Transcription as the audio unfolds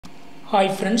Hi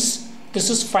friends, this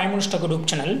is 5 Minutes Tech YouTube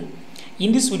channel.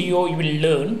 In this video you will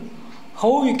learn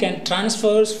how you can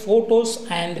transfer photos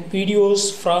and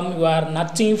videos from your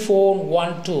Nothing Phone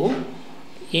 1 to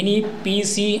any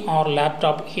PC or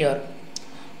laptop here.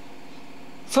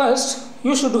 First,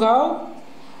 you should have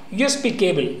USB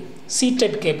cable,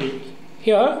 C-type cable.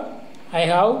 Here I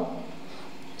have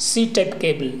C-type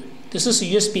cable. This is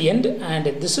USB end and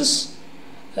this is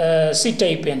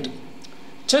C-type end.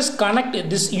 Just connect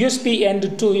this USB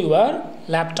end to your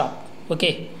laptop.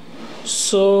 Okay,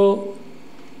 so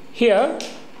here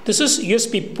this is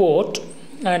USB port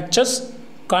and just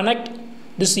connect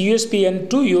this USB end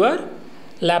to your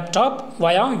laptop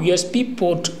via USB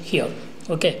port here.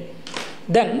 Okay,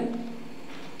 then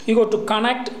you go to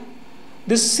connect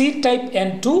this C-type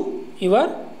end to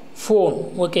your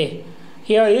phone. Okay,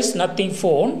 here is Nothing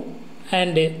Phone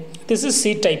and this is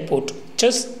C-type port.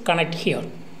 Just connect here.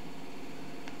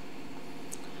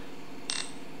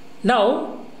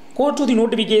 Now go to the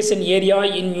notification area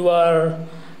in your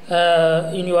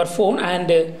phone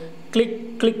and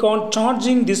click on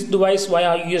charging this device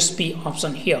via USB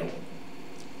option here.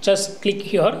 Just click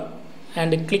here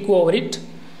and click over it,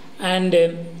 and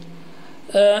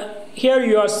here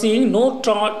you are seeing no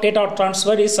data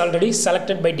transfer is already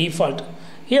selected by default.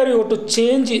 Here you have to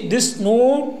change this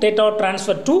no data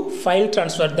transfer to file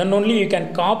transfer. Then only you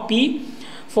can copy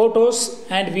photos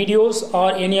and videos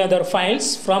or any other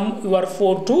files from your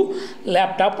phone to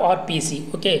laptop or PC.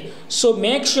 Okay, so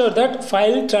make sure that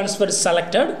file transfer is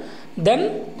selected,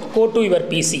 then go to your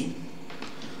PC.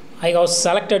 I have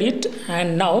selected it,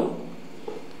 and now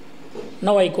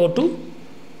I go to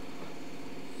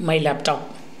my laptop.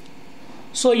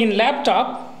 So in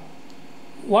laptop,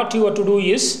 what you have to do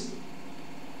is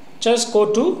just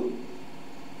go to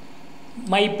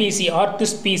my PC or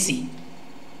this PC.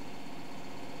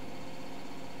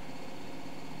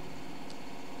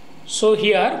 So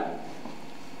here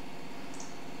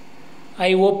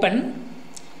I open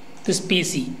this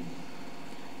PC.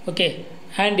 Okay,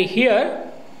 and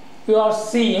here you are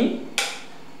seeing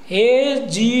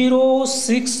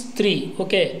A063.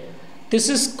 Okay, this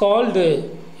is called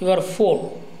your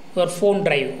phone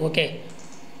drive. Okay,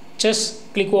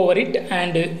 just click over it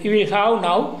and you will have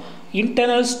now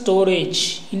internal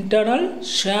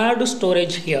shared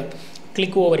storage here.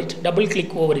 Click over it, double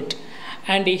click over it,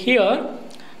 and here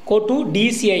go to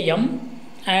DCIM,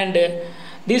 and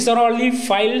these are all the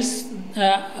files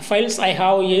I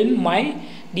have in my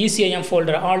DCIM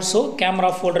folder. Also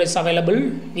camera folder is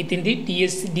available within the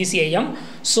DCIM.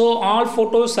 So all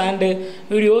photos and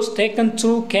videos taken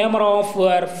through camera of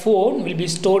your phone will be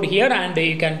stored here, and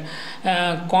you can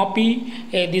copy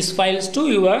these files to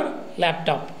your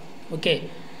laptop. Okay,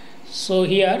 so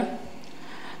here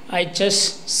I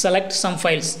just select some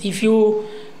files. If you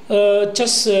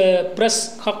just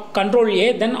press Ctrl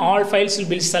A, then all files will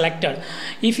be selected.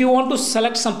 If you want to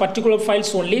select some particular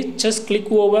files only, just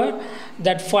click over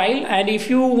that file, and if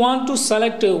you want to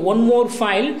select one more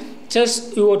file,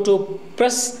 just you have to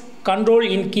press Ctrl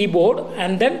in keyboard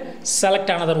and then select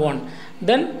another one.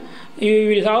 Then you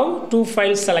will have two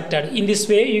files selected. In this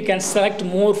way you can select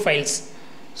more files.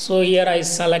 So here I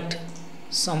select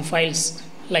some files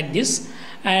like this,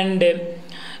 and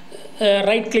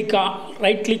right click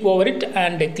over it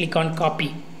and click on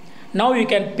copy. Now you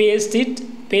can paste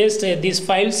these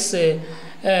files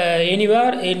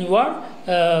anywhere in your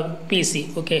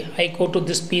PC. Okay, I go to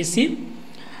this PC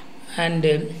and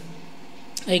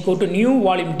I go to new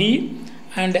volume D,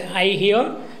 and I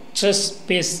here just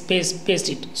paste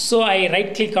it. So I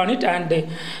right click on it and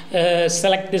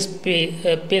select this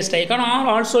paste icon, or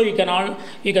also you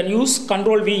can use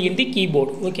Ctrl V in the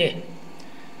keyboard. Okay,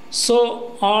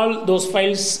 so all those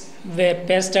files were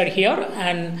pasted here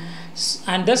and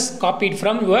thus copied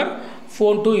from your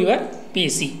phone to your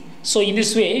PC. So in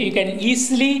this way you can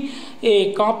easily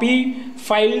copy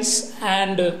files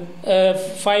and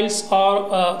files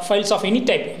of any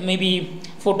type, maybe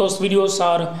photos, videos,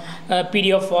 or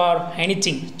PDF or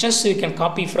anything. Just you can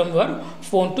copy from your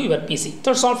phone to your PC.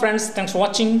 That's all friends. Thanks for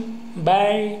watching.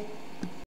 Bye.